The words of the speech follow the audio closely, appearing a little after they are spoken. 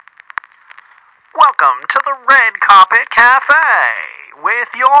welcome to the Red Carpet Cafe with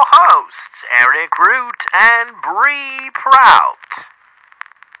your hosts, Eric Root and Bree Prout.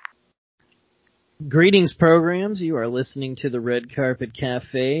 Greetings, programs. You are listening to the Red Carpet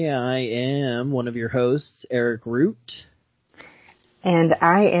Cafe. I am one of your hosts, Eric Root. And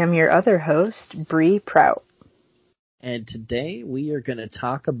I am your other host, Bree Prout. And today we are going to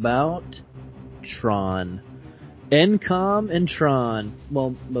talk about Tron. NCOM and Tron.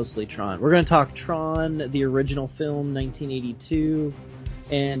 Well, mostly Tron. We're going to talk Tron, the original film, 1982,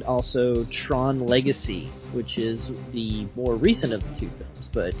 and also Tron Legacy, which is the more recent of the two films,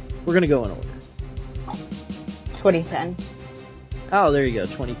 but we're going to go in order. 2010. Oh, there you go,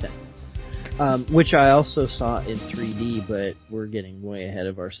 2010. Which I also saw in 3D, but we're getting way ahead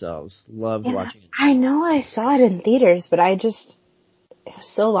of ourselves. Loved watching it. I know I saw it in theaters, but it was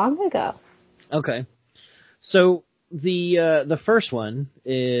so long ago. Okay. So the first one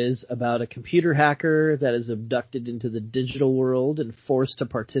is about a computer hacker that is abducted into the digital world and forced to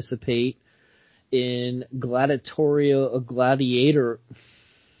participate in gladiator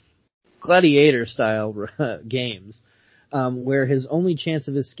style games, where his only chance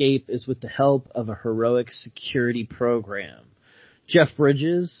of escape is with the help of a heroic security program. Jeff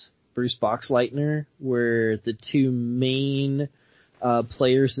Bridges, Bruce Boxleitner were the two main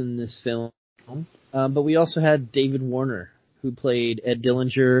players in this film. But we also had David Warner, who played Ed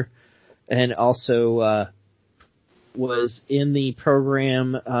Dillinger, and also was in the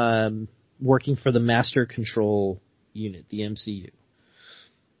program working for the Master Control Unit, the MCU.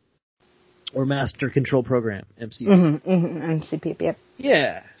 Or Master Control Program, MCU. MCP, yep.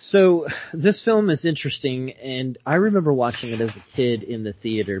 Yeah, so this film is interesting, and I remember watching it as a kid in the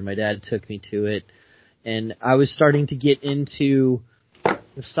theater. My dad took me to it, and I was starting to get into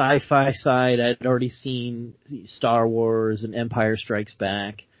the sci-fi side. I'd already seen Star Wars and Empire Strikes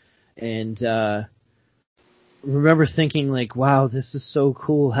Back, and remember thinking, like, wow, this is so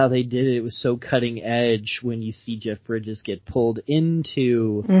cool how they did it. It was so cutting edge when you see Jeff Bridges get pulled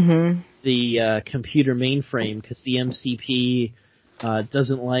into the computer mainframe, because the MCP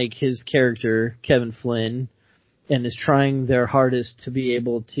doesn't like his character, Kevin Flynn, and is trying their hardest to be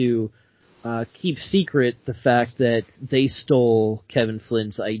able to keep secret the fact that they stole Kevin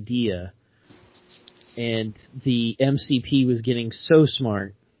Flynn's idea. And the MCP was getting so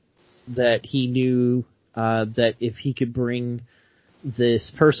smart that he knew that if he could bring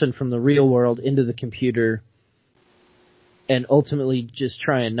this person from the real world into the computer and ultimately just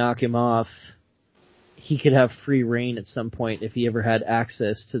try and knock him off, he could have free reign at some point if he ever had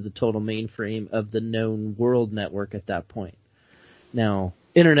access to the total mainframe of the known world network at that point. Now,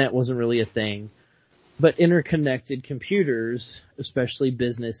 internet wasn't really a thing, but interconnected computers, especially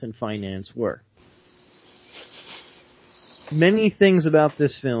business and finance, were. Many things about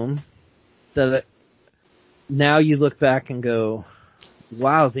this film that now you look back and go,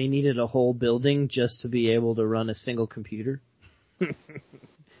 wow, they needed a whole building just to be able to run a single computer.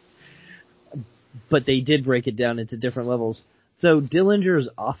 But they did break it down into different levels. Though Dillinger's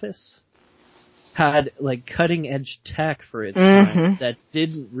office had like cutting edge tech for its time that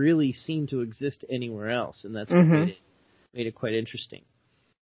didn't really seem to exist anywhere else, and that's what made it quite interesting.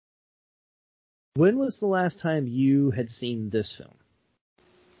 When was the last time you had seen this film?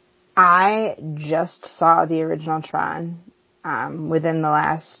 I just saw the original Tron within the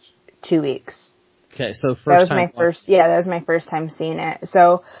last 2 weeks. Okay, so that was my first time seeing it.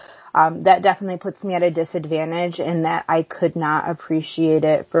 So that definitely puts me at a disadvantage in that I could not appreciate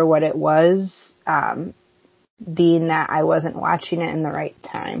it for what it was, being that I wasn't watching it in the right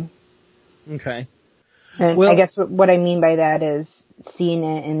time. Okay. And I guess what I mean by that is seeing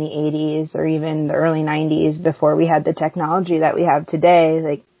it in the 80s or even the early 90s before we had the technology that we have today,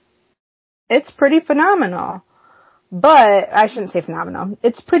 like, it's pretty phenomenal. But I shouldn't say phenomenal.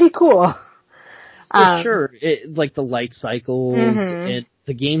 It's pretty cool. Sure. Like the light cycles and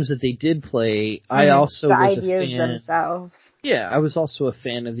the games that they did play. I also was a fan. The ideas themselves. Yeah, I was also a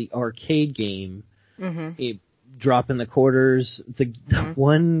fan of the arcade game. Drop in the quarters. The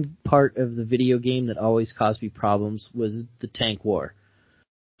one part of the video game that always caused me problems was the tank war.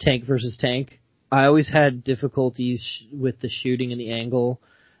 Tank versus tank. I always had difficulties with the shooting and the angle.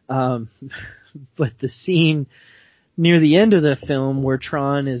 But the scene near the end of the film where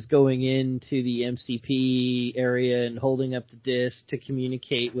Tron is going into the MCP area and holding up the disc to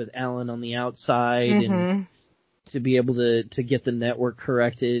communicate with Alan on the outside and to be able to get the network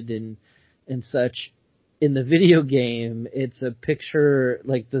corrected and such. In the video game, it's a picture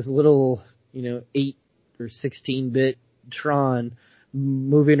like this little, 8 or 16-bit Tron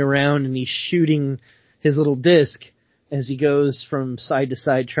moving around, and he's shooting his little disc as he goes from side to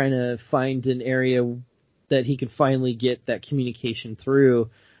side trying to find an area that he could finally get that communication through,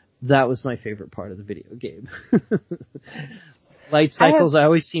 that was my favorite part of the video game. Light cycles, I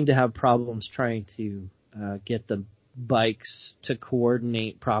always seem to have problems trying to get the bikes to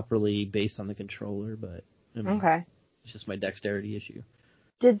coordinate properly based on the controller, but okay. It's just my dexterity issue.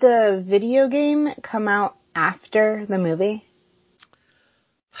 Did the video game come out after the movie?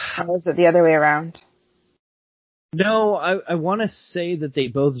 Or was it the other way around? No, I want to say that they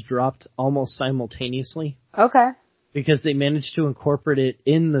both dropped almost simultaneously. Okay. Because they managed to incorporate it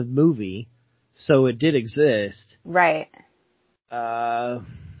in the movie, so it did exist. Right. Well,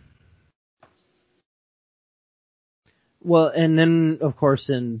 and then, of course,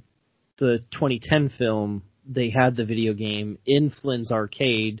 in the 2010 film, they had the video game in Flynn's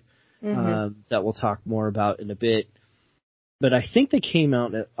arcade, that we'll talk more about in a bit. But I think they came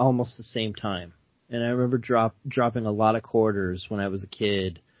out at almost the same time. And I remember dropping a lot of quarters when I was a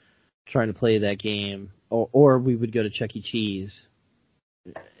kid trying to play that game. Or we would go to Chuck E. Cheese.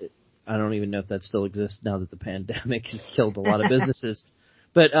 I don't even know if that still exists now that the pandemic has killed a lot of businesses.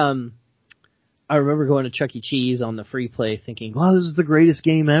 But I remember going to Chuck E. Cheese on the free play thinking, wow, this is the greatest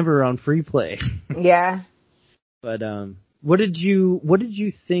game ever on free play. Yeah. But what did you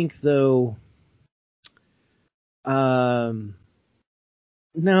think though?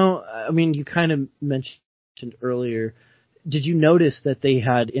 No, I mean, you kind of mentioned earlier. Did you notice that they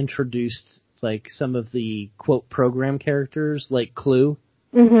had introduced like some of the quote program characters, like Clue,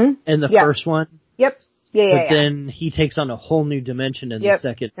 in the first one? Yep. Yeah. But then he takes on a whole new dimension in the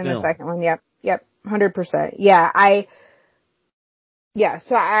second film. In the second one, yep, 100%. Yeah,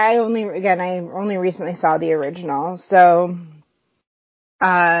 so I only recently saw the original, so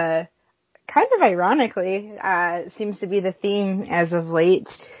kind of ironically, seems to be the theme as of late.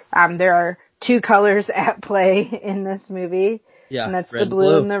 There are two colors at play in this movie. Yeah, and that's the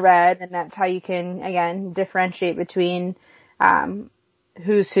blue and the red, and that's how you can, again, differentiate between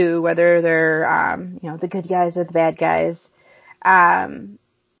who's who, whether they're, the good guys or the bad guys. And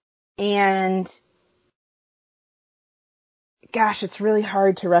gosh, it's really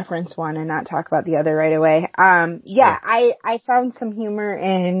hard to reference one and not talk about the other right away. I found some humor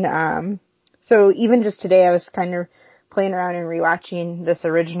in, so even just today I was kind of playing around and rewatching this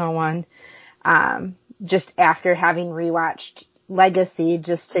original one, just after having rewatched Legacy,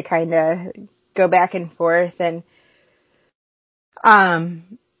 just to kind of go back and forth. And,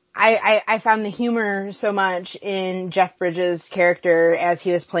 I found the humor so much in Jeff Bridges' character as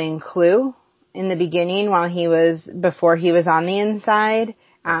he was playing Clue in the beginning before he was on the inside,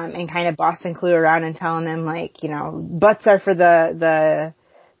 and kind of bossing Clue around and telling them like, butts are for the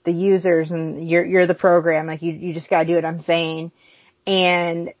users and you're the program. Like you just gotta do what I'm saying.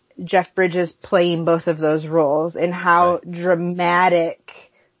 And Jeff Bridges playing both of those roles and how dramatic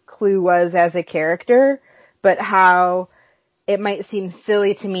Clue was as a character, but how it might seem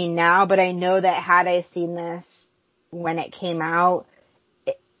silly to me now, but I know that had I seen this when it came out,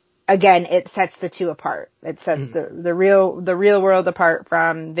 it sets the two apart. It sets the real world apart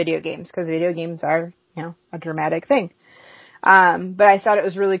from video games, because video games are, a dramatic thing. But I thought it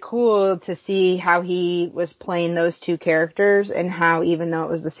was really cool to see how he was playing those two characters, and how even though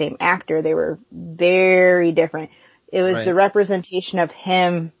it was the same actor, they were very different. It was the representation of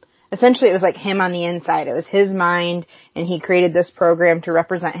him. Essentially, it was like him on the inside. It was his mind, and he created this program to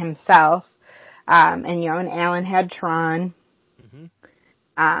represent himself. And Alan had Tron.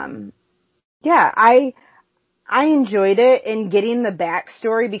 I enjoyed it in getting the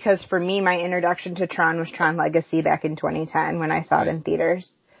backstory, because for me, my introduction to Tron was Tron Legacy back in 2010 when I saw it in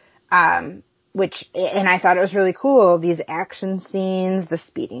theaters. And I thought it was really cool. These action scenes, the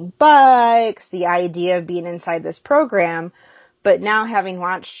speeding bikes, the idea of being inside this program. But now, having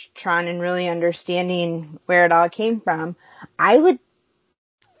watched Tron and really understanding where it all came from, I would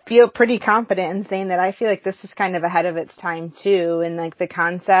feel pretty confident in saying that I feel like this is kind of ahead of its time too, and like the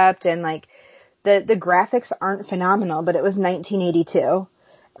concept and like the graphics aren't phenomenal, but it was 1982,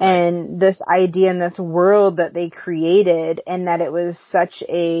 and this idea and this world that they created, and that it was such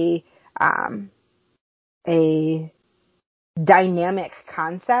a dynamic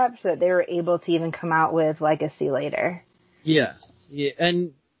concept that they were able to even come out with Legacy later. Yeah,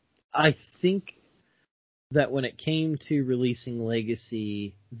 and I think that when it came to releasing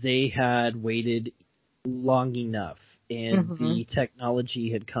Legacy, they had waited long enough, and the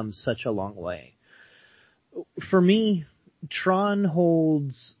technology had come such a long way. For me, Tron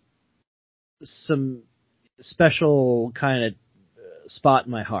holds some special kind of spot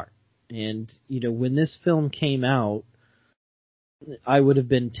in my heart. And, when this film came out, I would have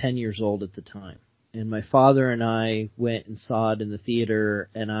been 10 years old at the time. And my father and I went and saw it in the theater,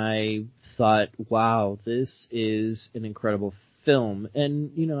 and I thought, wow, this is an incredible film.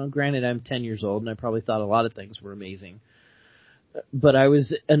 And, granted, I'm 10 years old, and I probably thought a lot of things were amazing. But I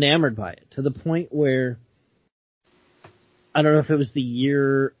was enamored by it, to the point where, I don't know if it was the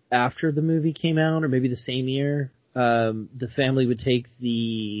year after the movie came out, or maybe the same year, the family would take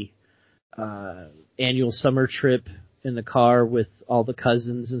the annual summer trip in the car with all the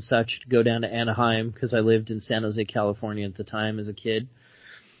cousins and such to go down to Anaheim, because I lived in San Jose, California at the time as a kid.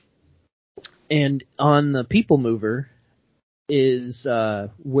 And on the People Mover is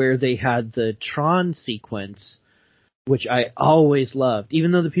where they had the Tron sequence, which I always loved.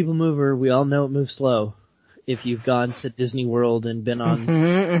 Even though the People Mover, we all know it moves slow. If you've gone to Disney World and been on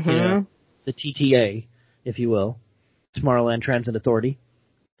the TTA, if you will, Tomorrowland Transit Authority,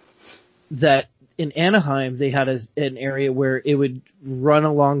 that in Anaheim, they had an area where it would run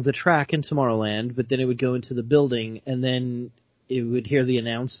along the track in Tomorrowland, but then it would go into the building, and then it would hear the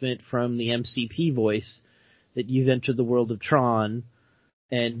announcement from the MCP voice that you've entered the world of Tron,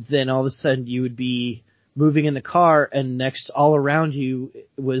 and then all of a sudden you would be moving in the car, and next all around you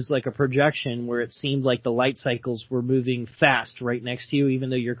was like a projection where it seemed like the light cycles were moving fast right next to you, even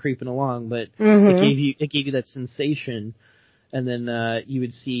though you're creeping along, but it gave you that sensation. And then you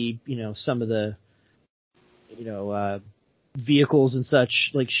would see, some of the vehicles and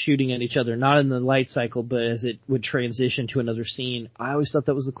such, like, shooting at each other, not in the light cycle, but as it would transition to another scene. I always thought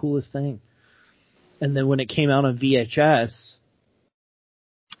that was the coolest thing. And then when it came out on VHS,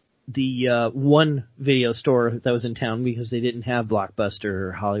 the one video store that was in town, because they didn't have Blockbuster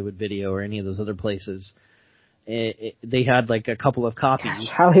or Hollywood Video or any of those other places, they had like a couple of copies. Gosh,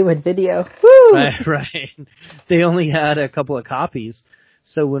 Hollywood Video. Woo! Right. They only had a couple of copies.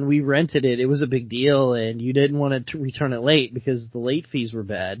 So when we rented it, it was a big deal, and you didn't want to return it late because the late fees were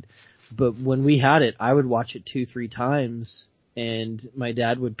bad. But when we had it, I would watch it 2-3 times, and my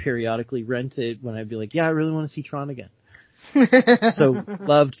dad would periodically rent it when I'd be like, yeah, I really want to see Tron again. So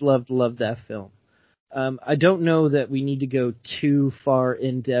loved that film. I don't know that we need to go too far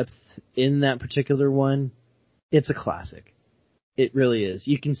in depth in that particular one. It's a classic. It really is.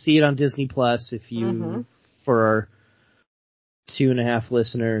 You can see it on Disney Plus if you, for our 2.5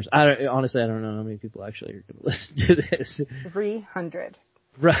 listeners. Honestly, I don't know how many people actually are going to listen to this. 300.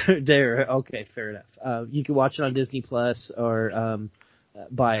 Right there. Okay, fair enough. You can watch it on Disney Plus or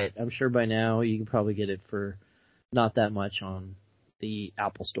buy it. I'm sure by now you can probably get it for not that much on the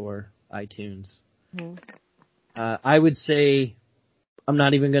Apple Store, iTunes. I would say I'm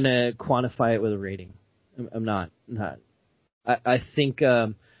not even going to quantify it with a rating. I'm not. I think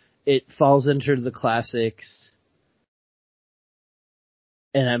it falls into the classics,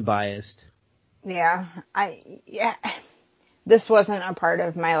 and I'm biased. Yeah. This wasn't a part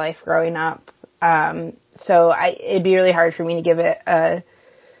of my life growing up, so it'd be really hard for me to give it a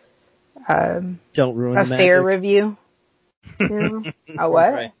don't ruin a the fair magic. review. A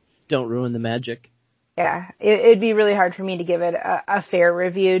what? Right. Don't ruin the magic. Yeah, it'd be really hard for me to give it a fair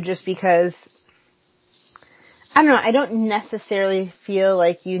review, just because, I don't know, I don't necessarily feel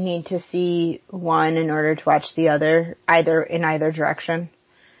like you need to see one in order to watch the other, in either direction.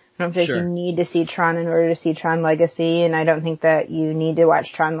 I don't think you need to see Tron in order to see Tron Legacy, and I don't think that you need to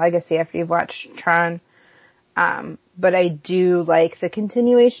watch Tron Legacy after you've watched Tron. But I do like the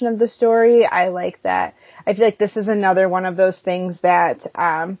continuation of the story. I like that. I feel like this is another one of those things that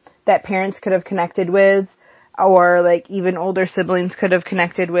that parents could have connected with, or like even older siblings could have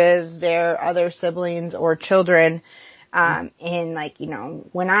connected with their other siblings or children. And like,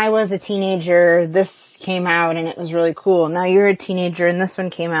 when I was a teenager, this came out and it was really cool. Now you're a teenager and this one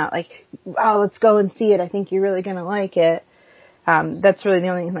came out. Like, wow, let's go and see it. I think you're really gonna like it. That's really the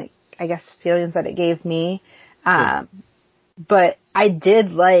only, I guess, feelings that it gave me. But I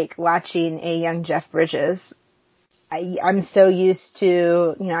did like watching a young Jeff Bridges. I'm so used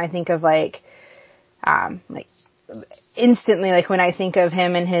to, I think of instantly, when I think of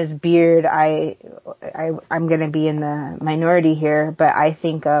him and his beard, I'm gonna be in the minority here, but I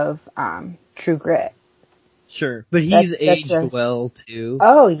think of, True Grit. Sure, but he's aged well too.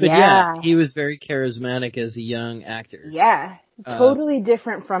 Oh, but yeah. He was very charismatic as a young actor. Yeah, totally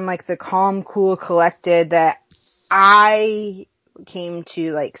different from the calm, cool, collected that I came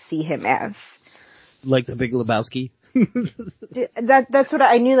to see him as. Like the Big Lebowski. That's what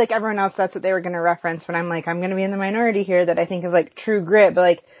I knew. Everyone else, that's what they were going to reference when I'm going to be in the minority here. That I think of True Grit,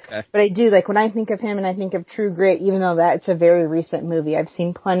 but but I do when I think of him and I think of True Grit, even though it's a very recent movie. I've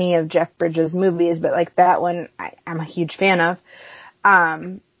seen plenty of Jeff Bridges movies, but that one I'm a huge fan of.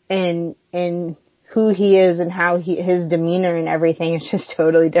 And who he is and how his demeanor and everything is just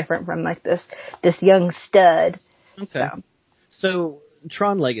totally different from like this young stud. Okay. So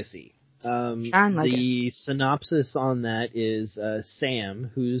Tron Legacy. Tron Legacy. The synopsis on that is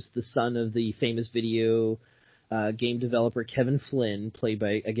Sam, who's the son of the famous video game developer Kevin Flynn, played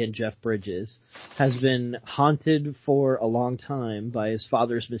by, again, Jeff Bridges, has been haunted for a long time by his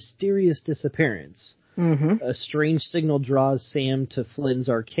father's mysterious disappearance. Mm-hmm. A strange signal draws Sam to Flynn's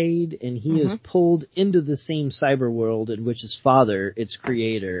arcade, and he is pulled into the same cyber world in which his father, its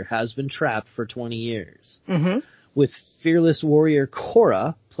creator, has been trapped for 20 years. Mm-hmm. With fearless warrior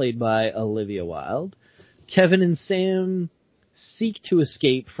Cora, played by Olivia Wilde, Kevin and Sam seek to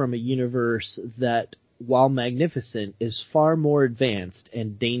escape from a universe that, while magnificent, is far more advanced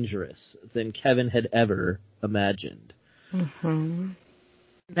and dangerous than Kevin had ever imagined. Mm-hmm.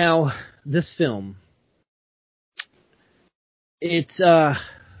 Now, this film,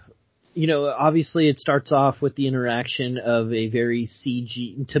 obviously it starts off with the interaction of a very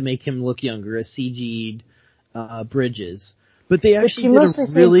CG, to make him look younger, a CG'd Bridges. But they actually did a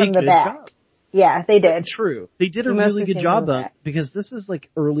really good job. Yeah, they did. True. They did a really good job because this is like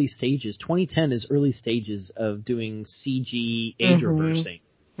early stages. 2010 is early stages of doing CG age reversing.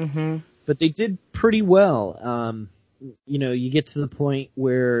 Mm-hmm. But they did pretty well. You get to the point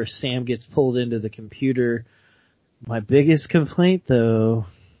where Sam gets pulled into the computer. My biggest complaint, though,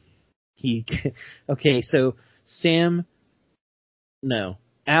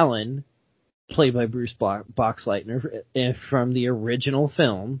 Alan, played by Bruce Boxleitner from the original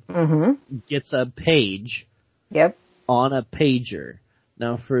film, gets a page on a pager.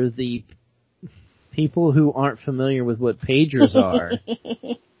 Now, for the people who aren't familiar with what pagers are,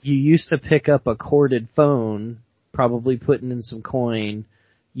 you used to pick up a corded phone, probably putting in some coin,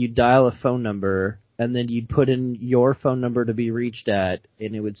 you'd dial a phone number, and then you'd put in your phone number to be reached at,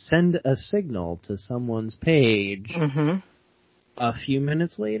 and it would send a signal to someone's page a few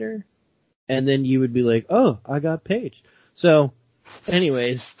minutes later. And then you would be like, oh, I got paged. So,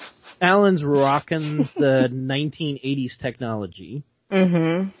 anyways, Alan's rocking the 1980s technology.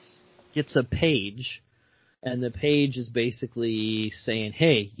 Gets a page, and the page is basically saying,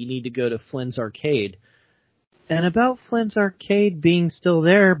 hey, you need to go to Flynn's Arcade. And about Flynn's Arcade being still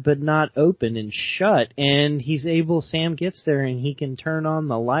there, but not open and shut, and Sam gets there and he can turn on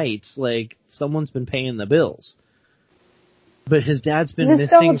the lights like someone's been paying the bills. But his dad's been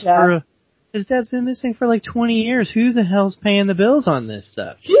missing for like 20 years. Who the hell's paying the bills on this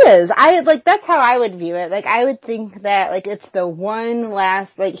stuff? He is. That's how I would view it. Like, I would think that, like, it's the one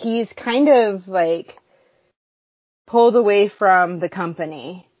last, like, he's kind of, like, pulled away from the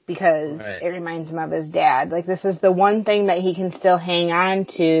company because it reminds him of his dad. Like, this is the one thing that he can still hang on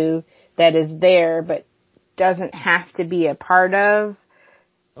to that is there, but doesn't have to be a part of.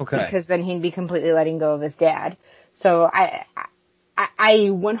 Okay. Because then he'd be completely letting go of his dad. So I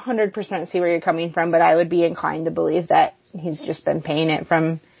 100% see where you're coming from, but I would be inclined to believe that he's just been paying it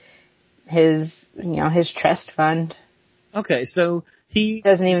from his trust fund. Okay, so he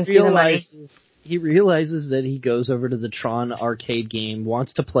doesn't even see the money. He realizes that he goes over to the Tron arcade game,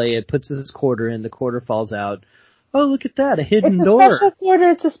 wants to play it, puts his quarter in, the quarter falls out. Oh, look at that, a hidden door. It's a special quarter.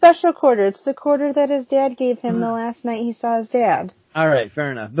 It's a special quarter. It's the quarter that his dad gave him the last night he saw his dad. All right,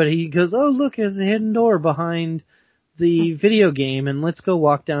 fair enough. But he goes, oh, look, there's a hidden door behind the video game, and let's go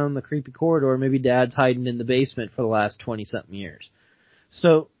walk down the creepy corridor. Maybe Dad's hiding in the basement for the last 20-something years.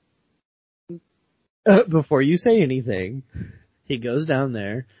 So, before you say anything, he goes down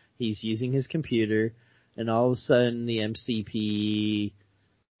there, he's using his computer, and all of a sudden the MCP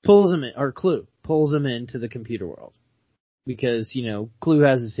pulls him in, or Clue pulls him into the computer world. Because, Clue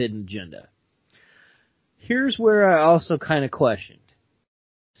has his hidden agenda. Here's where I also kind of questioned.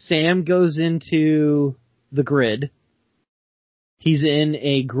 Sam goes into the grid. He's in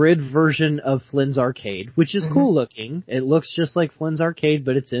a grid version of Flynn's Arcade, which is cool looking. It looks just like Flynn's Arcade,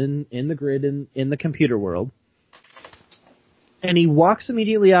 but it's in the grid in the computer world. And he walks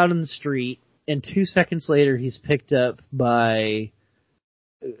immediately out on the street, and 2 seconds later he's picked up by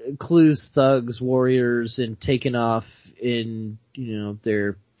Clue's thugs, warriors, and taken off in,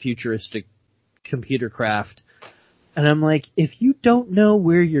 their futuristic computer craft. And I'm like, if you don't know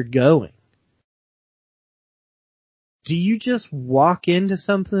where you're going, do you just walk into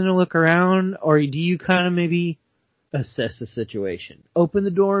something to look around, or do you kind of maybe assess the situation? Open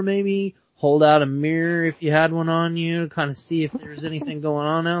the door maybe, hold out a mirror if you had one on you, kind of see if there's anything going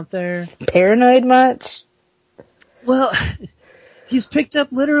on out there? Paranoid much? Well, he's picked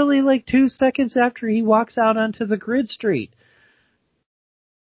up literally like 2 seconds after he walks out onto the grid street.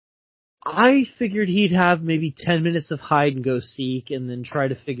 I figured he'd have maybe 10 minutes of hide and go seek and then try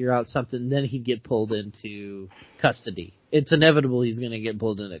to figure out something, then he'd get pulled into custody. It's inevitable he's going to get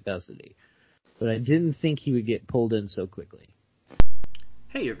pulled into custody. But I didn't think he would get pulled in so quickly.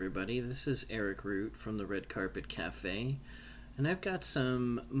 Hey everybody, this is Eric Root from the Red Carpet Cafe, and I've got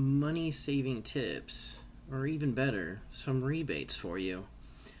some money-saving tips, or even better, some rebates for you.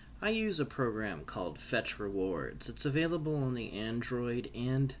 I use a program called Fetch Rewards. It's available on the Android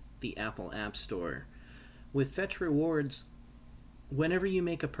and the Apple App Store. With Fetch Rewards, whenever you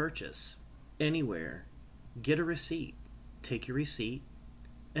make a purchase, anywhere, get a receipt, take your receipt,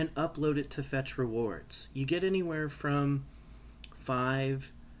 and upload it to Fetch Rewards. You get anywhere from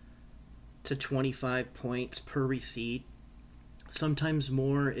 5 to 25 points per receipt, sometimes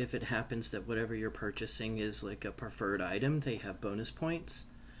more if it happens that whatever you're purchasing is like a preferred item. They have bonus points.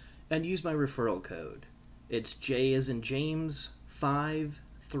 And use my referral code. It's J as in James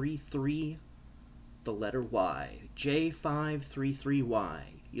 533, the letter Y. J533Y.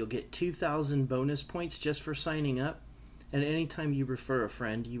 You'll get 2,000 bonus points just for signing up, and anytime you refer a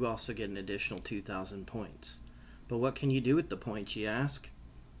friend, you also get an additional 2,000 points. But what can you do with the points, you ask?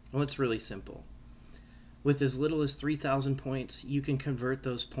 Well, it's really simple. With as little as 3,000 points, you can convert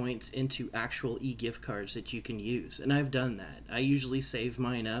those points into actual e-gift cards that you can use. And I've done that. I usually save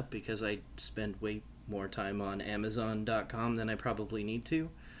mine up because I spend way more time on Amazon.com than I probably need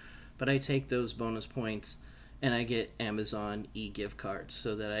to. But I take those bonus points and I get Amazon e-gift cards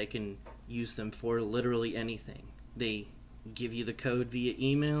so that I can use them for literally anything. They give you the code via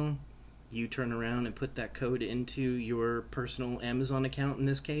email. You turn around and put that code into your personal Amazon account in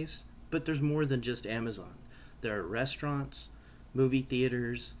this case. But there's more than just Amazon. There are restaurants, movie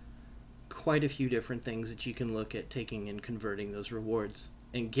theaters, quite a few different things that you can look at taking and converting those rewards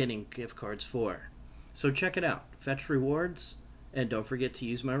and getting gift cards for. So check it out. Fetch Rewards, and don't forget to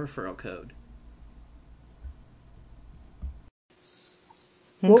use my referral code.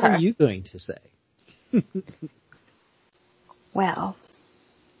 Okay. What were you going to say? Well,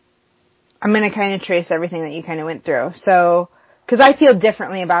 I'm going to kind of trace everything that you kind of went through. So, because I feel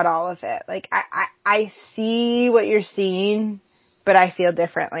differently about all of it. Like, I see what you're seeing, but I feel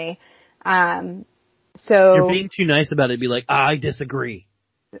differently. So you're being too nice about it. Be like, I disagree.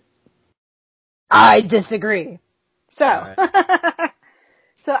 I disagree. So, right.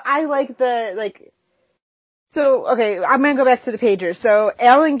 So I like so, okay, I'm going to go back to the pager. So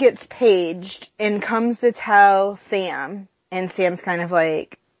Alan gets paged and comes to tell Sam, and Sam's kind of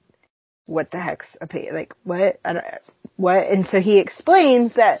like, what the heck's a page? Like, what? What? And so he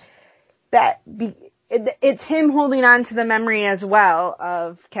explains that it's him holding on to the memory as well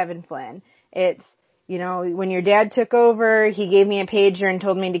of Kevin Flynn. It's, you know, when your dad took over, he gave me a pager and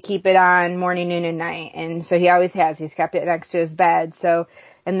told me to keep it on morning, noon, and night. And so he always has. He's kept it next to his bed. So,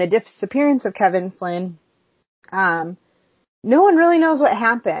 and the disappearance of Kevin Flynn, no one really knows what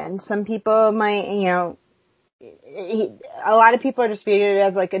happened. Some people might, you know, a lot of people are disputing it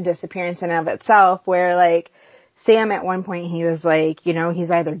as like a disappearance in and of itself, where like Sam at one point he was like, you know, he's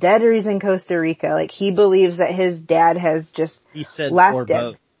either dead or he's in Costa Rica. Like he believes that his dad has just left or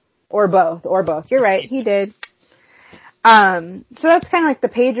him. Or both. You're right, he did. So that's kind of like the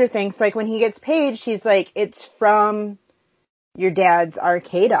pager thing. So like when he gets paged, he's like, it's from your dad's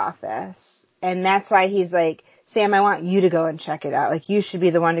arcade office. And that's why he's like, Sam, I want you to go and check it out. Like you should be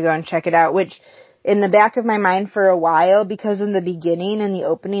the one to go and check it out, which in the back of my mind for a while, because in the beginning, in the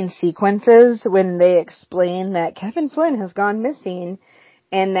opening sequences, when they explain that Kevin Flynn has gone missing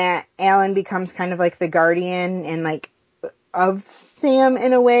and that Alan becomes kind of like the guardian and like of Sam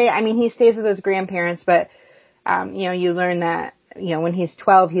in a way. I mean, he stays with his grandparents, but, you know, you learn that, you know, when he's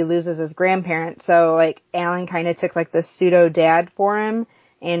 12, he loses his grandparents. So like Alan kind of took like the pseudo dad for him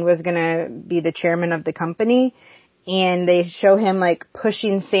and was going to be the chairman of the company. And they show him like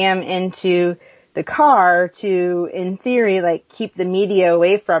pushing Sam into the car to, in theory, like keep the media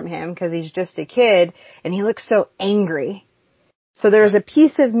away from him because he's just a kid, and he looks so angry. So there was a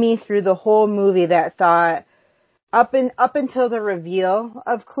piece of me through the whole movie that thought, up until the reveal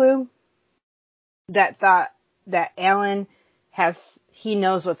of Clue, that thought that Alan he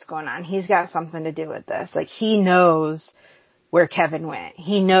knows what's going on. He's got something to do with this. Like he knows where Kevin went.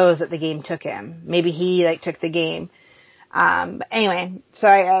 He knows that the game took him. Maybe he like took the game. But anyway,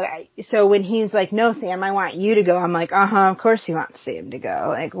 so when he's like, no, Sam, I want you to go. I'm like, of course he wants Sam to go.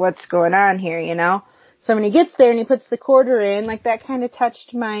 Like, what's going on here, you know? So when he gets there and he puts the quarter in, like that kind of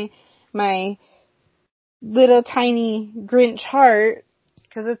touched my little tiny Grinch heart,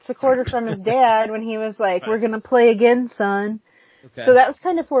 because it's the quarter from his dad when he was like, we're going to play again, son. Okay. So that was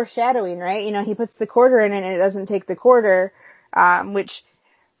kind of foreshadowing, right? You know, he puts the quarter in and it doesn't take the quarter, which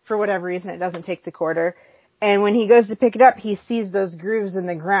for whatever reason, it doesn't take the quarter. And when he goes to pick it up, he sees those grooves in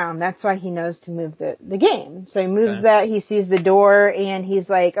the ground. That's why he knows to move the game. So he moves that, he sees the door, and he's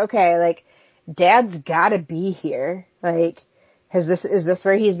like, okay, like, Dad's gotta be here. Like, is this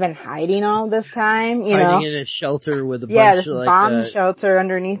where he's been hiding all this time? Hiding in a shelter with a bunch of, like, bomb shelter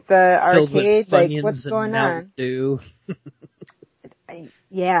underneath the arcade. Like, what's going on?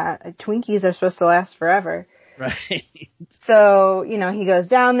 Yeah, Twinkies are supposed to last forever. Right. So, he goes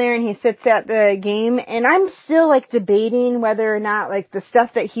down there and he sits at the game, and I'm still, like, debating whether or not, like, the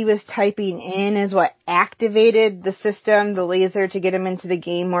stuff that he was typing in is what activated the system, the laser, to get him into the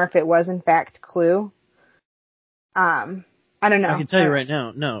game, or if it was, in fact, Clue. I don't know. I can tell you right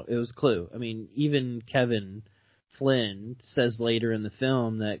now, no, it was Clue. I mean, even Kevin Flynn says later in the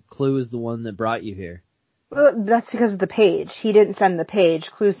film that Clue is the one that brought you here. Well, that's because of the page. He didn't send the page.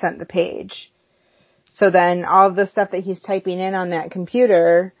 Clue sent the page. So then all of the stuff that he's typing in on that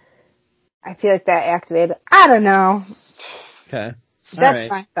computer, I feel like that activated. I don't know. Okay. That's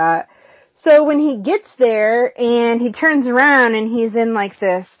my thought. So when he gets there and he turns around and he's in like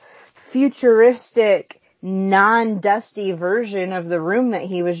this futuristic, non-dusty version of the room that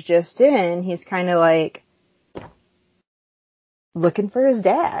he was just in, he's kind of like looking for his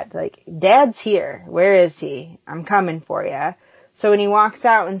dad. Like, Dad's here. Where is he? I'm coming for you. So when he walks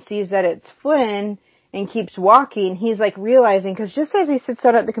out and sees that it's Flynn and keeps walking, he's like realizing, because just as he sits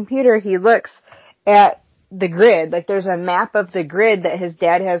down at the computer, he looks at the grid. Like, there's a map of the grid that his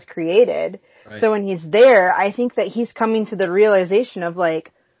dad has created. Right. So when he's there, I think that he's coming to the realization of,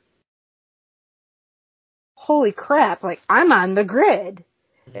 like, holy crap, like, I'm on the grid.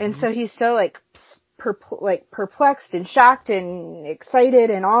 Mm-hmm. And so he's so, like, perplexed and shocked and excited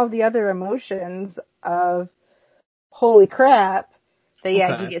and all of the other emotions of holy crap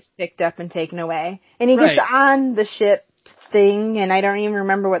that, he gets picked up and taken away. And he gets on the ship thing, and I don't even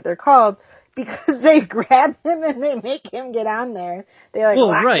remember what they're called, because they grab him and they make him get on there. They, like,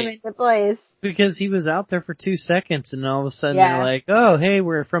 lock him into place. Because he was out there for 2 seconds, and all of a sudden they're like, oh, hey,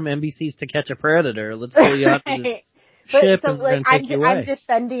 we're from NBC's To Catch a Predator. Let's pull you out to this ship and we're going to take you away. I'm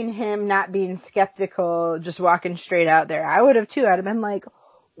defending him not being skeptical, just walking straight out there. I would have, too. I'd have been like,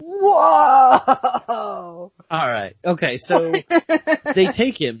 whoa! Alright, okay, so they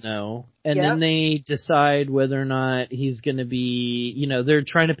take him, though, and then they decide whether or not he's going to be, they're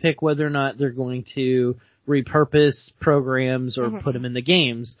trying to pick whether or not they're going to repurpose programs or put him in the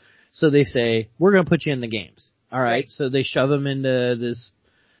games. So they say, we're going to put you in the games. Alright, so they shove him into this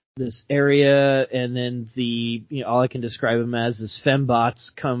area, and then all I can describe him as is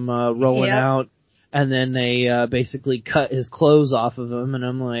fembots come rolling out. And then they basically cut his clothes off of him, and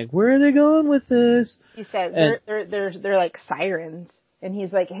I'm like, where are they going with this? He said they're like sirens, and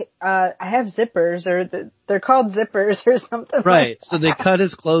he's like, hey, I have zippers, or they're called zippers or something. Right. Like that. So they cut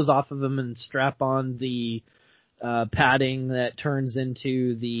his clothes off of him and strap on the padding that turns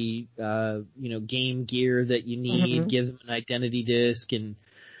into the game gear that you need, gives him an identity disc, and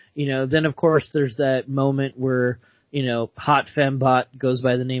then of course there's that moment where hot fembot goes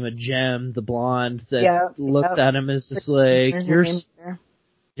by the name of Jem, the blonde, that looks at him as just like,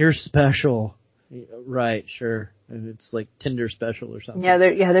 you're special. Right, sure. It's like Tinder special or something.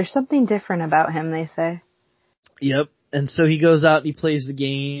 There's something different about him, they say. Yep. And so he goes out and he plays the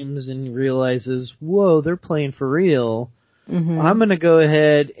games and he realizes, whoa, they're playing for real. Mm-hmm. I'm going to go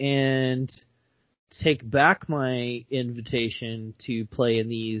ahead and take back my invitation to play in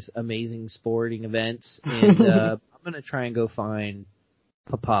these amazing sporting events, and I'm going to try and go find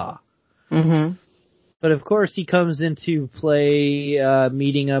Papa. Mm-hmm. But of course he comes into play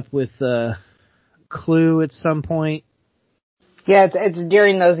meeting up with Clue at some point. Yeah, it's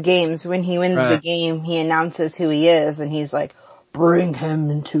during those games. When he wins the game, he announces who he is, and he's like, bring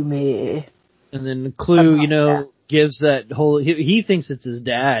him to me. And then Clue, gives that whole, he thinks it's his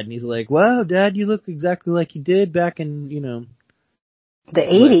dad, and he's like, wow, Dad, you look exactly like you did back in, the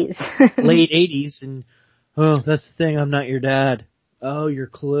 80s. Late 80s, and, oh, that's the thing, I'm not your dad. Oh, you're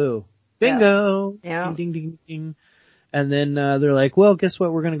Clue. Bingo! Yeah. Ding, ding, ding, ding. And then, they're like, well, guess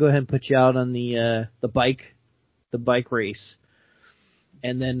what, we're gonna go ahead and put you out on the bike race.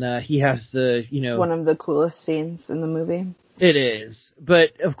 And then, he has to, It's one of the coolest scenes in the movie. It is.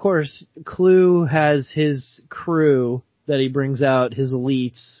 But, of course, Clue has his crew that he brings out, his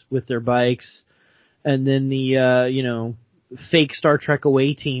elites with their bikes. And then the, fake Star Trek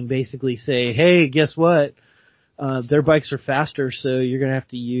away team basically say, hey, guess what? Their bikes are faster, so you're going to have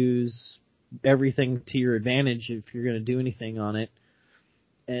to use everything to your advantage if you're going to do anything on it.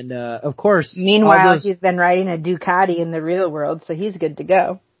 And, of course... Meanwhile, he's been riding a Ducati in the real world, so he's good to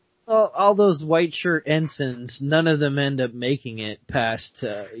go. all those white shirt ensigns, none of them end up making it past,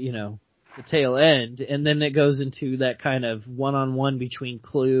 the tail end. And then it goes into that kind of one-on-one between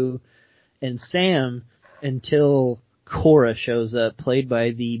Clue and Sam until Cora shows up, played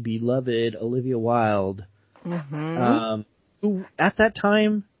by the beloved Olivia Wilde. Mm-hmm. Who at that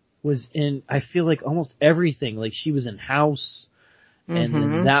time was in, I feel like, almost everything. Like, she was in House, and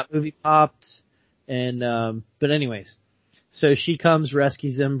then that movie popped, and, but anyways. So she comes,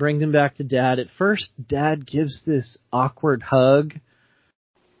 rescues them, brings them back to Dad. At first, Dad gives this awkward hug,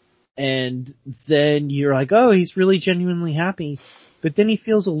 and then you're like, oh, he's really genuinely happy. But then he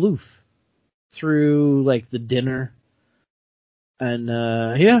feels aloof through, like, the dinner. And,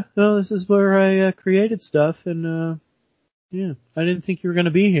 this is where I created stuff, and, I didn't think you were going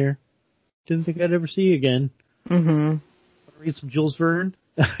to be here. Didn't think I'd ever see you again. Mm-hmm. Read some Jules Verne?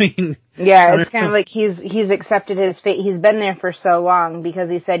 I mean... Yeah, it's kind of like he's accepted his fate. He's been there for so long because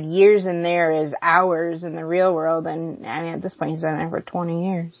he said years in there is hours in the real world, and, I mean, at this point he's been there for 20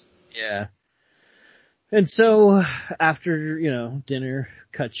 years. Yeah. And so, after, dinner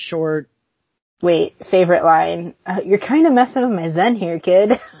cut short... Wait, favorite line. You're kind of messing with my zen here,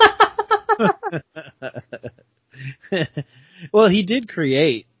 kid. Well, he did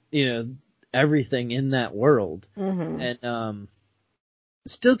create, everything in that world. Mm-hmm. And,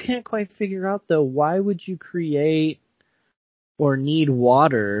 still can't quite figure out, though, why would you create or need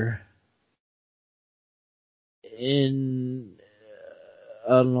water in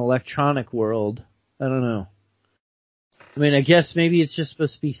an electronic world? I don't know. I mean, I guess maybe it's just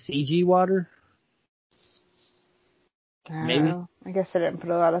supposed to be CG water? I don't know. I guess I didn't put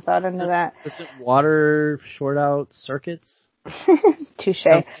a lot of thought into that. Doesn't water short out circuits? Touche.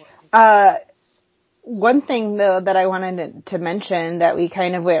 One thing, though, that I wanted to mention that we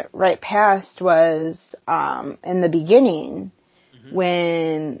kind of went right past was in the beginning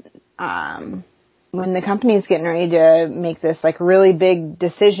when the company's getting ready to make this like really big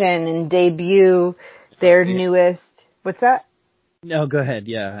decision and debut their newest. What's that? No, go ahead.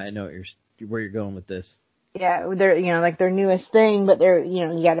 Yeah, I know where you're going with this. Yeah, they're, like their newest thing, but they're,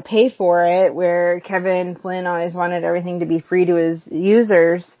 you gotta pay for it, where Kevin Flynn always wanted everything to be free to his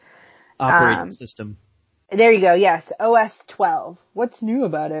users. Operating system. There you go, yes. OS 12. What's new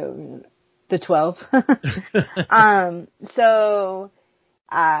about it? The 12. So,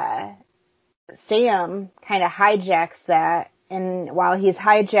 Sam kind of hijacks that, and while he's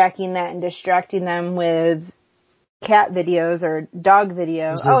hijacking that and distracting them with cat videos or dog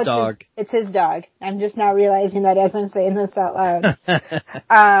videos. It's his dog. It's his dog. I'm just now realizing that as I'm saying this out loud.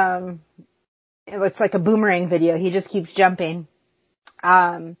 It looks like a boomerang video. He just keeps jumping.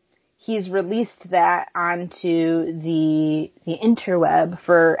 He's released that onto the interweb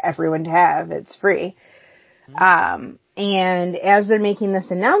for everyone to have. It's free. And as they're making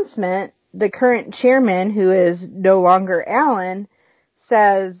this announcement, the current chairman, who is no longer Alan,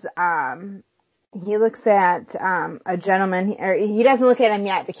 says, he looks at a gentleman, or he doesn't look at him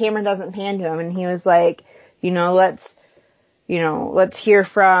yet. The camera doesn't pan to him, and he was like, let's hear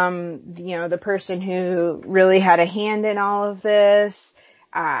from, the person who really had a hand in all of this,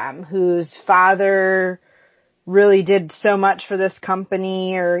 whose father really did so much for this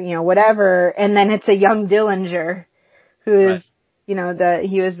company, or, whatever. And then it's a young Dillinger, who is, he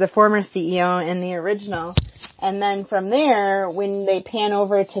was the former CEO in the original. And then from there, when they pan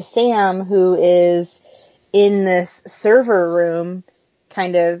over to Sam, who is in this server room,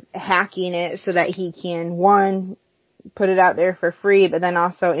 kind of hacking it so that he can, one, put it out there for free, but then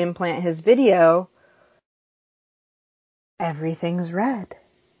also implant his video, everything's red.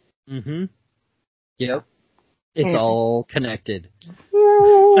 Mm-hmm. Yep. It's all connected.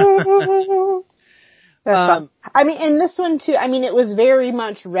 I mean, in this one too, it was very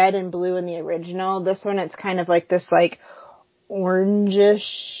much red and blue in the original. This one, it's kind of like this, like,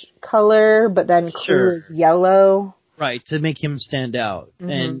 orangish color, but then Clue is yellow. Right, to make him stand out.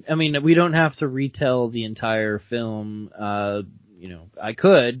 Mm-hmm. And, we don't have to retell the entire film. I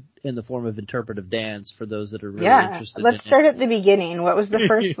could, in the form of interpretive dance, for those that are really interested in it. Let's start at the beginning. What was the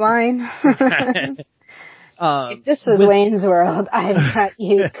first line? If this was Wayne's World, I've got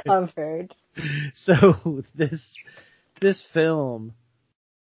you covered. So this film,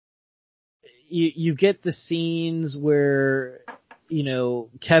 you get the scenes where,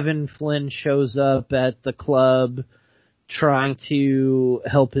 Kevin Flynn shows up at the club trying to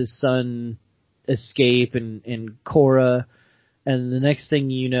help his son escape and Cora, and the next thing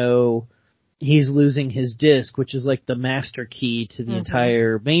you know, he's losing his disc, which is like the master key to the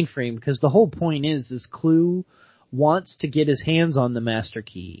entire mainframe, because the whole point is Clue wants to get his hands on the master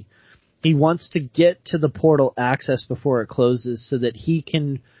key. He wants to get to the portal access before it closes so that he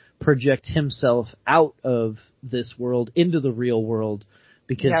can project himself out of this world into the real world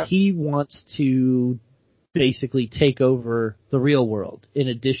because he wants to basically take over the real world in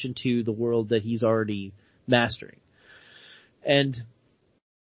addition to the world that he's already mastering. And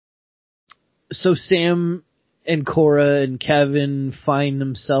so Sam and Cora and Kevin find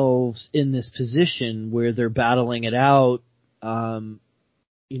themselves in this position where they're battling it out,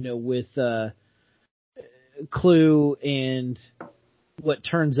 with Clue and what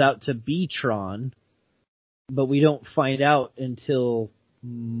turns out to be Tron, but we don't find out until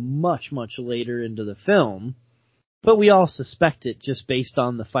much, much later into the film. But we all suspect it just based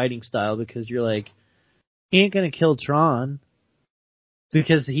on the fighting style because you're like, he ain't gonna kill Tron.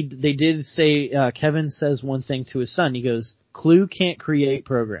 Because they did say, Kevin says one thing to his son. He goes, Clue can't create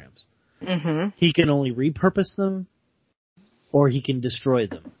programs. Mm-hmm. He can only repurpose them or he can destroy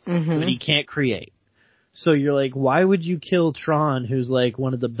them. Mm-hmm. But he can't create. So you're like, why would you kill Tron, who's like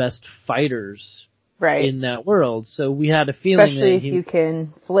one of the best fighters in that world? So we had a feeling especially that if you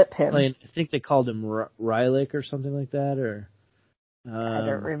can flip him. I think they called him Rylick or something like that, or I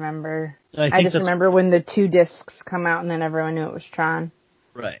don't remember. I just remember when the 2 discs come out and then everyone knew it was Tron.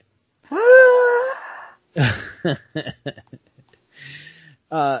 Right.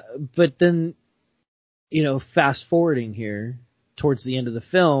 But then, fast forwarding here towards the end of the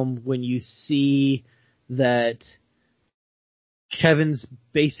film, when you see that Kevin's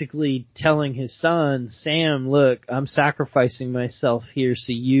basically telling his son, Sam, look, I'm sacrificing myself here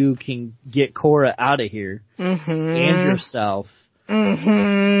so you can get Cora out of here and yourself.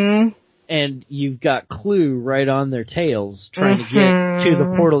 Mm-hmm. And you've got Clue right on their tails trying to get to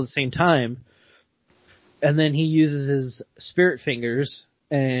the portal at the same time. And then he uses his spirit fingers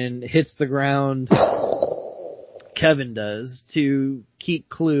and hits the ground, Kevin does, to keep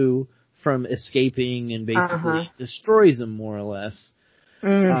Clue from escaping and basically destroys him more or less.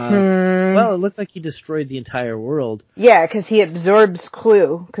 Well, it looked like he destroyed the entire world. Yeah, because he absorbs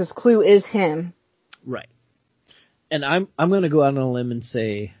Clue, because Clue is him. Right. And I'm going to go out on a limb and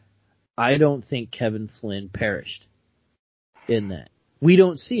say, I don't think Kevin Flynn perished in that. We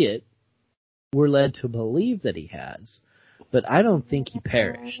don't see it. We're led to believe that he has, but I don't think he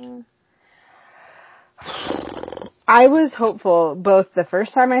perished. I was hopeful both the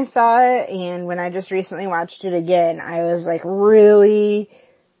first time I saw it and when I just recently watched it again. I was like really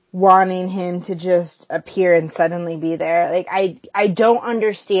wanting him to just appear and suddenly be there. Like I don't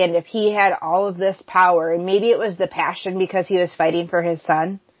understand if he had all of this power, and maybe it was the passion because he was fighting for his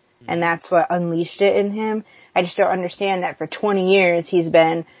son. And that's what unleashed it in him. I just don't understand that for 20 years he's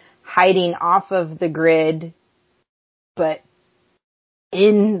been hiding off of the grid, but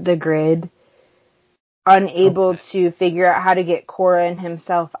in the grid, unable to figure out how to get Cora and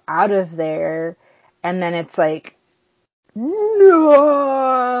himself out of there. And then it's like, no,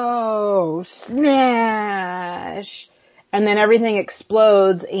 smash. And then everything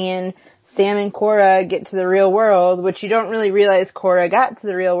explodes and Sam and Cora get to the real world, which you don't really realize Cora got to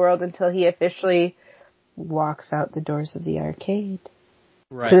the real world until he officially walks out the doors of the arcade.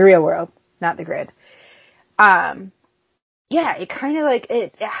 Right. To the real world, not the grid. Yeah, it kind of like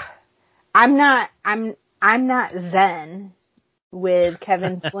it. I'm not zen with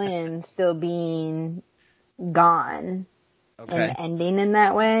Kevin Flynn still being gone and ending in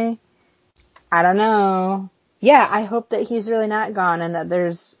that way. I don't know. Yeah, I hope that he's really not gone and that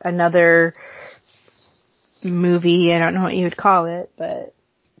there's another movie, I don't know what you would call it, but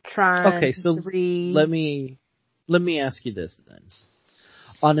Tron 3. let me ask you this then.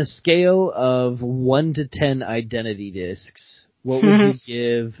 On a scale of 1 to 10 identity discs, what would you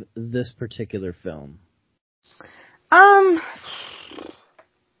give this particular film? And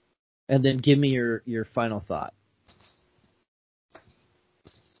then give me your final thought.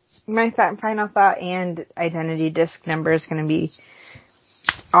 My final thought and identity disc number is going to be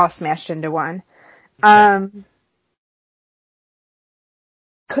all smashed into one. Okay.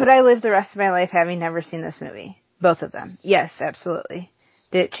 Could I live the rest of my life having never seen this movie? Both of them. Yes, absolutely.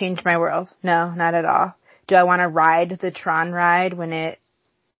 Did it change my world? No, not at all. Do I want to ride the Tron ride when it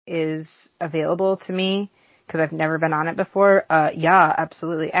is available to me? Because I've never been on it before. Yeah,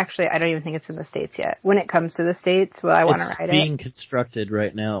 absolutely. Actually, I don't even think it's in the States yet. When it comes to the States, will I want to ride it? It's being constructed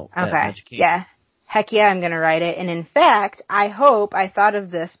right now. Okay. Yeah. Heck yeah, I'm going to ride it. And in fact, I thought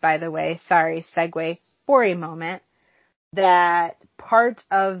of this, by the way, sorry, segue for a moment, that part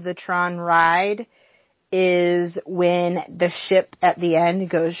of the Tron ride is when the ship at the end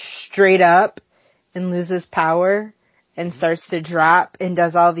goes straight up and loses power and starts to drop and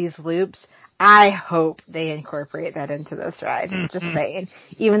does all these loops. I hope they incorporate that into this ride. Just saying.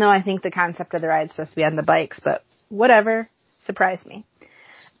 Even though I think the concept of the ride is supposed to be on the bikes, but whatever. Surprise me.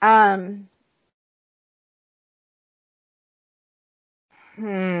 I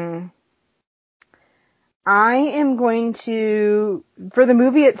am going to, for the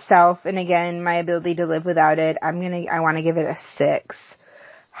movie itself, and again, my ability to live without it, I want to give it a 6.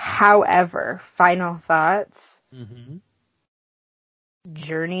 However, final thoughts. Mm-hmm.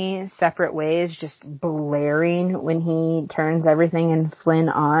 Journey Separate Ways just blaring when he turns everything in Flynn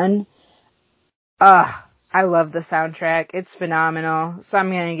on. I love the soundtrack. It's phenomenal. So I'm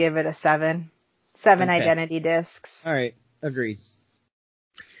going to give it a 7. 7 okay. identity discs. All right. Agreed.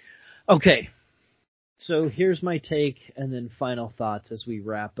 Okay. So here's my take and then final thoughts as we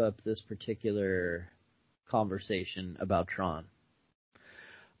wrap up this particular conversation about Tron.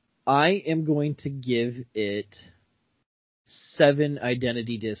 I am going to give it 7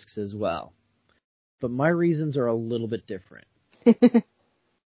 identity discs as well. But my reasons are a little bit different.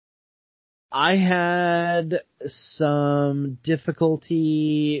 I had some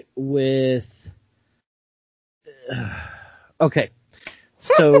difficulty with... Okay.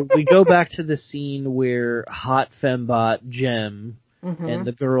 So we go back to the scene where Hot Fembot Jem and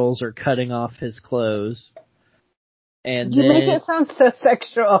the girls are cutting off his clothes. And you make it sound so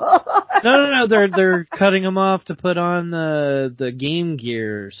sexual. No. They're cutting him off to put on the Game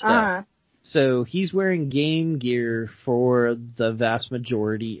Gear stuff. Uh-huh. So he's wearing Game Gear for the vast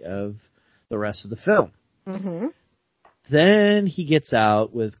majority of the rest of the film. Mm-hmm. Then he gets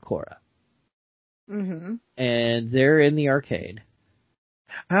out with Cora. Mm-hmm. And they're in the arcade.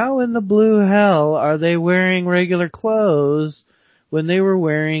 How in the blue hell are they wearing regular clothes when they were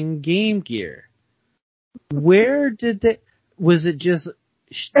wearing Game Gear? Where did they... Was it just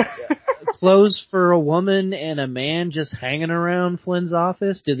clothes for a woman and a man just hanging around Flynn's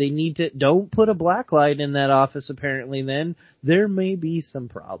office? Do they need to... Don't put a black light in that office, apparently, then. There may be some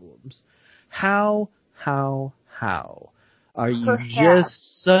problems. How are you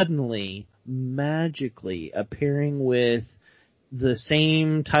just suddenly, magically appearing with the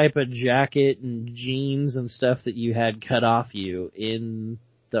same type of jacket and jeans and stuff that you had cut off you in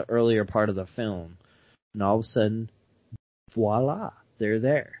the earlier part of the film? And all of a sudden, voila, they're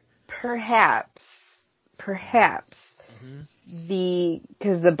there. Perhaps. Mm-hmm.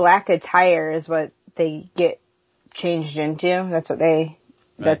 Because the black attire is what they get changed into. That's what they...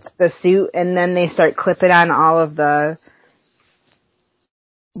 Right. That's the suit, and then they start clipping on all of the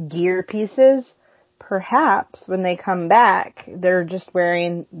gear pieces. Perhaps when they come back, they're just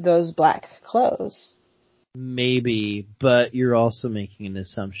wearing those black clothes. Maybe, but you're also making an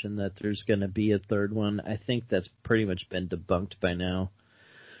assumption that there's going to be a third one. I think that's pretty much been debunked by now.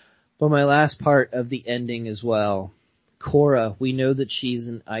 But my last part of the ending as well. Cora, we know that she's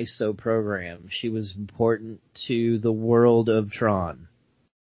an ISO program. She was important to the world of Tron.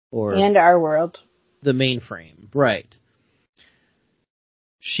 And our world. The mainframe, right.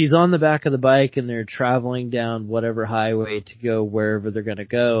 She's on the back of the bike and they're traveling down whatever highway to go wherever they're going to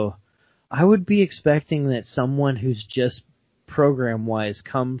go. I would be expecting that someone who's just program-wise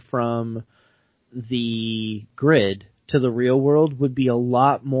come from the grid to the real world would be a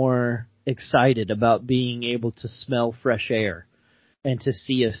lot more excited about being able to smell fresh air and to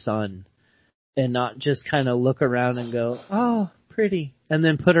see a sun and not just kind of look around and go, oh, pretty, and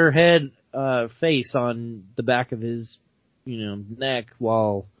then put her face on the back of his, neck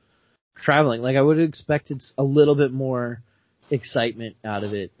while traveling. Like, I would have expected a little bit more excitement out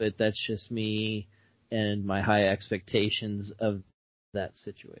of it, but that's just me and my high expectations of that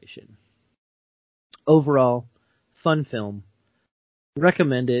situation. Overall, fun film.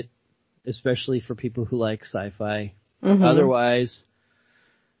 Recommend it, especially for people who like sci-fi. Mm-hmm. Otherwise,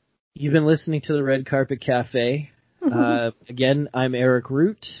 you've been listening to the Red Carpet Cafe. Again, I'm Eric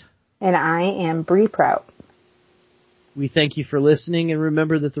Root. And I am Bree Prout. We thank you for listening, and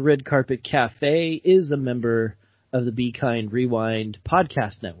remember that the Red Carpet Cafe is a member of the Be Kind Rewind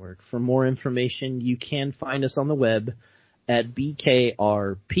podcast network. For more information, you can find us on the web at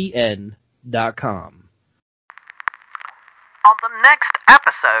bkrpn.com. On the next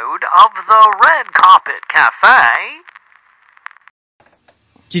episode of the Red Carpet Cafe...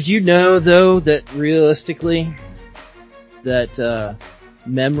 Did you know, though, that realistically... that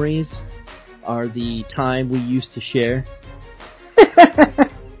memories are the time we used to share?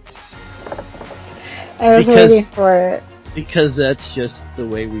 I was waiting for it. Because that's just the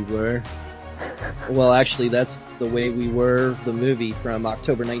way we were. Well, actually, that's the way we were, the movie from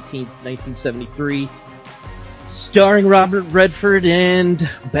October 19th, 1973, starring Robert Redford and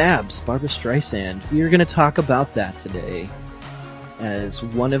Barbra Streisand. We are going to talk about that today as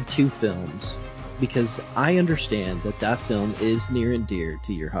one of 2 films, because I understand that film is near and dear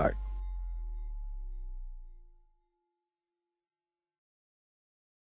to your heart.